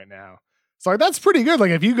eBay right now. So like, that's pretty good.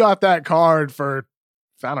 Like if you got that card for,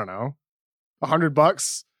 I don't know,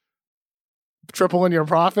 $100, tripling your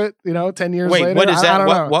profit, 10 years later. Wait, what is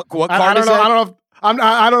that? What card is that?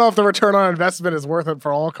 I don't know if the return on investment is worth it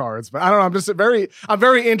for all cards, but I don't know. I'm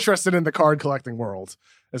very interested in the card collecting world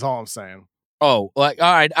is all I'm saying. Oh, like,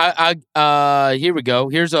 all right. I here we go.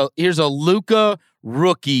 Here's a Luka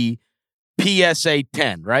rookie PSA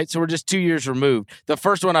 10, right? So we're just 2 years removed. The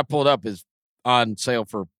first one I pulled up is on sale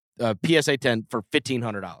for PSA 10 for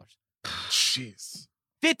 $1,500. Jeez.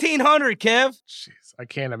 $1,500, Kev. Jeez. I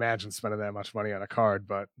can't imagine spending that much money on a card,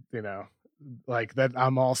 but like that,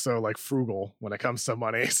 I'm also like frugal when it comes to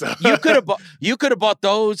money. So you could have bought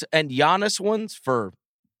those and Giannis ones for,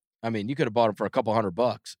 I mean, you could have bought them for a couple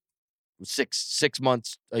 $100. Six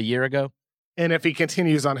months, a year ago. And if he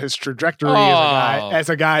continues on his trajectory as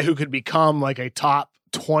a guy who could become like a top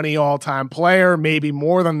 20 all-time player, maybe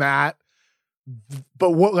more than that.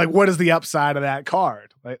 But what is the upside of that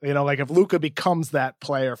card? Like, like if Luka becomes that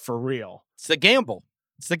player for real. It's the gamble.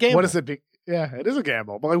 What does it be? Yeah, it is a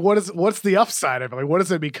gamble. But like what's the upside of it? Like what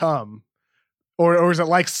does it become? Or is it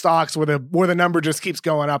like stocks where the number just keeps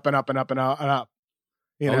going up and up and up and up and up?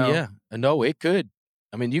 Oh yeah. No, it could.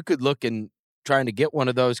 I mean, you could look and trying to get one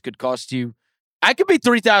of those could cost you. I could be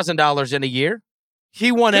 $3,000 in a year.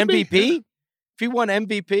 He won MVP. If he won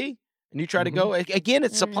MVP and you try to go again,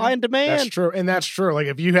 it's supply and demand. That's true, and that's true. Like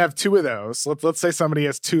if you have 2 of those, let's say somebody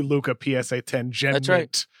has 2 Luka PSA 10 Gem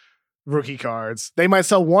Mint rookie cards, they might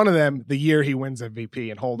sell one of them the year he wins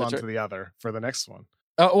MVP and hold on to the other for the next one.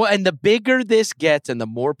 Well, and the bigger this gets, and the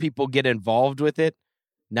more people get involved with it.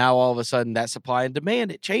 Now, all of a sudden, that supply and demand,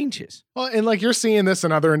 it changes. Well, and like you're seeing this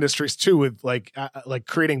in other industries too, with like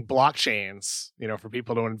creating blockchains, for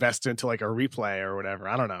people to invest into like a replay or whatever.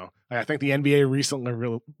 I don't know. Like, I think the NBA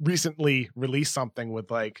recently released something with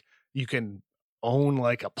like you can own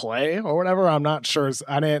like a play or whatever. I'm not sure.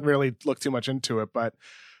 I didn't really look too much into it, but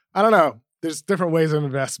I don't know. There's different ways of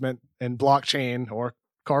investment in blockchain or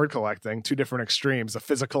card collecting, 2 different extremes, the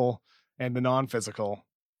physical and the non-physical.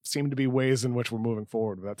 Seem to be ways in which we're moving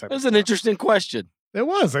forward with that type of stuff. It was an interesting question. It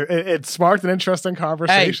was. It sparked an interesting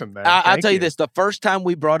conversation there. I'll tell you this. The first time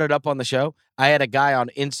we brought it up on the show, I had a guy on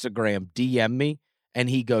Instagram DM me, and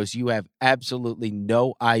he goes, you have absolutely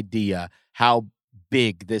no idea how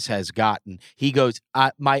big this has gotten. He goes,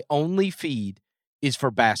 my only feed is for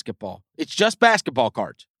basketball. It's just basketball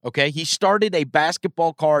cards, okay? He started a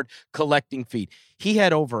basketball card collecting feed. He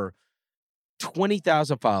had over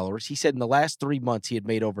 20,000 followers. He said in the last 3 months he had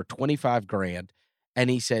made over 25 grand.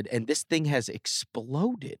 And he said, and this thing has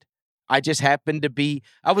exploded. I just happened to be,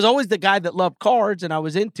 I was always the guy that loved cards and I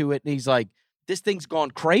was into it. And he's like, this thing's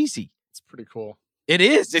gone crazy. It's pretty cool. It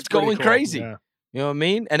is. It's pretty going cool. crazy. Yeah. You know what I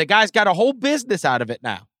mean? And the guy's got a whole business out of it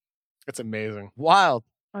now. It's amazing. Wild.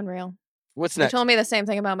 Unreal. What's You next? told me the same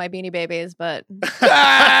thing about my Beanie Babies, but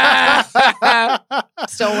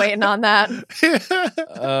still waiting on that.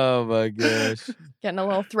 Oh my gosh. Getting a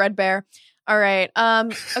little threadbare. All right.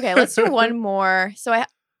 Okay, let's do one more. So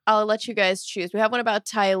I'll let you guys choose. We have one about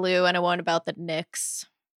Ty Lue and one about the Knicks.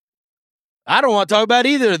 I don't want to talk about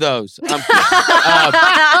either of those.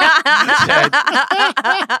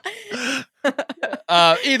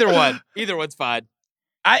 Either one. Either one's fine.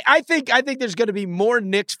 I think there's going to be more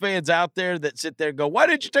Knicks fans out there that sit there and go, "Why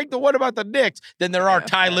didn't you take the one about the Knicks?" Than there are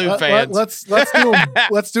Ty Lue fans. Let's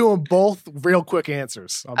do them both real quick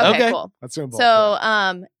answers. Okay, cool. Let's do them both.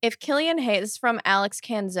 So, if Killian Hayes from Alex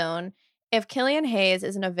Canzone, if Killian Hayes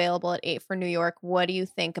isn't available at 8 for New York, what do you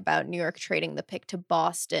think about New York trading the pick to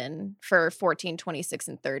Boston for 14, 26,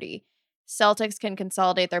 and 30? Celtics can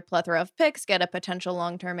consolidate their plethora of picks, get a potential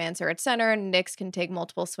long-term answer at center, and Knicks can take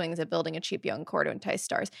multiple swings at building a cheap young core to entice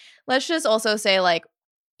stars. Let's just also say, like,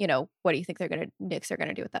 you know, what do you think Knicks are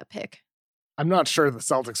gonna do with that pick? I'm not sure the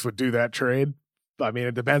Celtics would do that trade. I mean,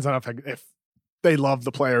 it depends on if they love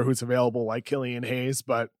the player who's available, like Killian Hayes.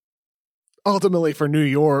 But ultimately, for New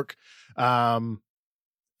York,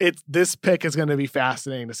 this pick is going to be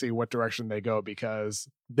fascinating to see what direction they go, because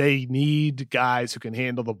they need guys who can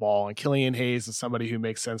handle the ball, and Killian Hayes is somebody who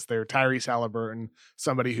makes sense there. Tyrese Halliburton,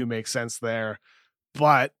 somebody who makes sense there,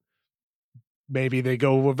 but maybe they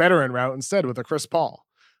go a veteran route instead with a Chris Paul.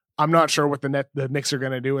 I'm not sure what the Knicks are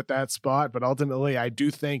going to do with that spot, but ultimately I do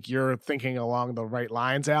think you're thinking along the right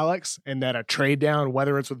lines, Alex, and that a trade down,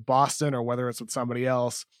 whether it's with Boston or whether it's with somebody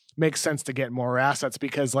else, makes sense to get more assets,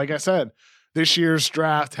 because like I said, this year's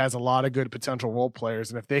draft has a lot of good potential role players.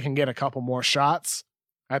 And if they can get a couple more shots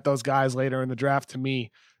at those guys later in the draft, to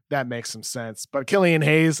me, that makes some sense. But Killian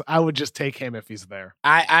Hayes, I would just take him if he's there.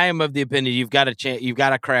 I am of the opinion you've got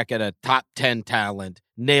to crack at a top 10 talent,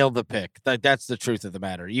 nail the pick. That's the truth of the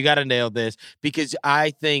matter. You got to nail this, because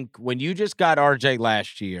I think when you just got RJ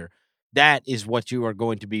last year, that is what you are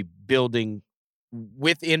going to be building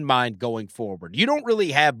with in mind going forward. You don't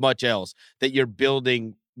really have much else that you're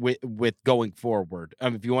building with going forward.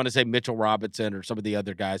 If you want to say Mitchell Robinson or some of the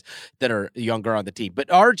other guys that are younger on the team, but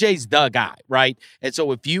RJ's the guy, right? And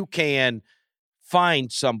so if you can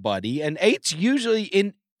find somebody, and 8's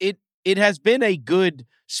usually it has been a good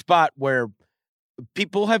spot where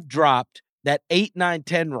people have dropped. That 8, 9,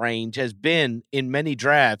 10 range has been in many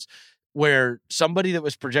drafts where somebody that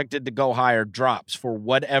was projected to go higher drops for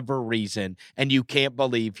whatever reason, and you can't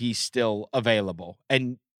believe he's still available.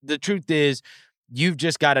 And the truth is, you've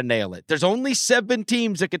just got to nail it. There's only 7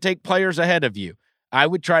 teams that could take players ahead of you. I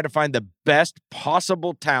would try to find the best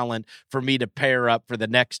possible talent for me to pair up for the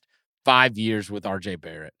next 5 years with RJ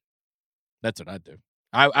Barrett. That's what I'd do.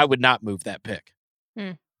 I would not move that pick.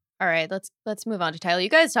 All right, let's move on to Tyler. You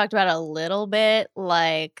guys talked about it a little bit,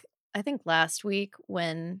 like I think last week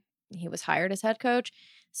when he was hired as head coach.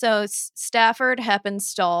 So Stafford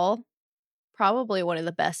Heppenstall, probably one of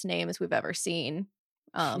the best names we've ever seen.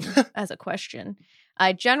 As a question.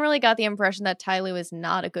 I generally got the impression that Ty Lue is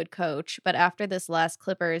not a good coach, but after this last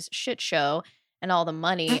Clippers shit show and all the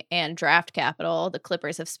money and draft capital the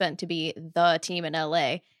Clippers have spent to be the team in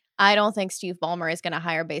LA, I don't think Steve Ballmer is going to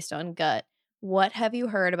hire based on gut. What have you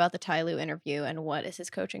heard about the Ty Lue interview, and what is his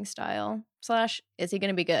coaching style? / is he going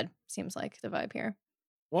to be good? Seems like the vibe here.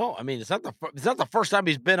 Well, I mean, it's not the first time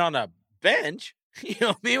he's been on a bench. You know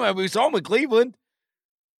what I mean? We saw him in Cleveland.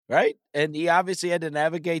 Right? And he obviously had to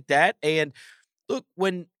navigate that. And look,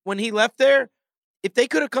 when he left there, if they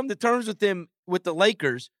could have come to terms with him with the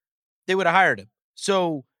Lakers, they would have hired him.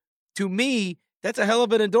 So to me, that's a hell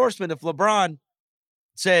of an endorsement. If LeBron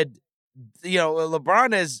said, you know,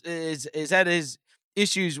 LeBron has had his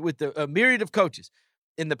issues with a myriad of coaches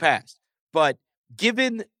in the past, but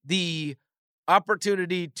given the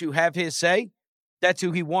opportunity to have his say, that's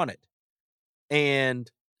who he wanted.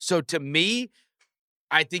 And so to me,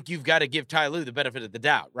 I think you've got to give Ty Lue the benefit of the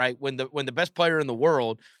doubt, right? When the best player in the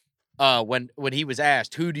world, when he was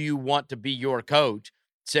asked, who do you want to be your coach,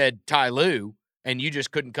 said Ty Lue, and you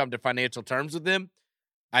just couldn't come to financial terms with him,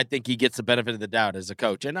 I think he gets the benefit of the doubt as a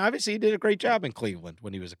coach. And obviously he did a great job in Cleveland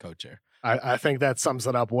when he was a coach there. I think that sums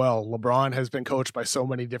it up well. LeBron has been coached by so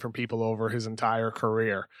many different people over his entire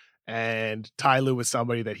career. And Ty Lue was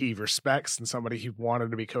somebody that he respects and somebody he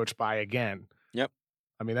wanted to be coached by again. Yep.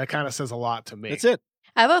 I mean, that kind of says a lot to me. That's it.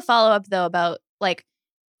 I have a follow-up, though, about, like,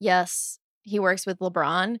 yes, he works with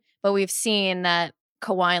LeBron, but we've seen that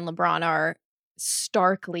Kawhi and LeBron are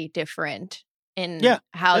starkly different in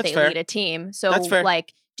how they lead a team. So,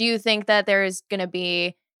 like, do you think that there's going to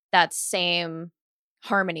be that same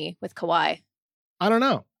harmony with Kawhi? I don't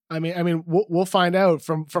know. I mean, we'll find out.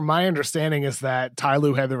 From my understanding is that Ty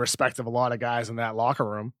Lue had the respect of a lot of guys in that locker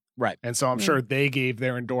room. Right. And so I'm sure they gave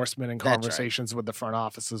their endorsement in conversations with the front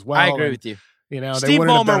office as well. I agree with you. You know, Steve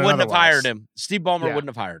Ballmer wouldn't have otherwise. hired him. Steve Ballmer wouldn't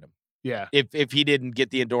have hired him. Yeah. If he didn't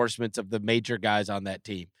get the endorsements of the major guys on that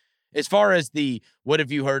team. As far as what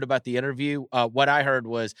have you heard about the interview? What I heard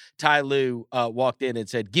was Ty Lue walked in and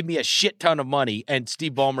said, "Give me a shit ton of money," and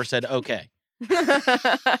Steve Ballmer said, "Okay."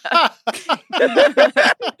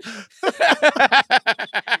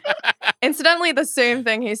 Incidentally, the same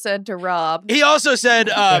thing he said to Rob. He also said,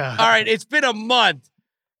 all right, it's been a month.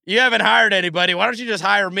 You haven't hired anybody. Why don't you just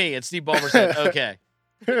hire me? And Steve Ballmer said, okay.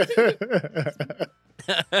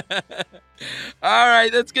 All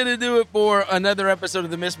right, that's going to do it for another episode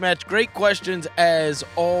of The Mismatch. Great questions as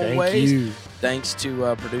always. Thank you. Thanks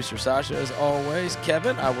to producer Sasha as always.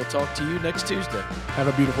 Kevin, I will talk to you next Tuesday. Have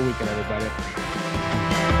a beautiful weekend, everybody.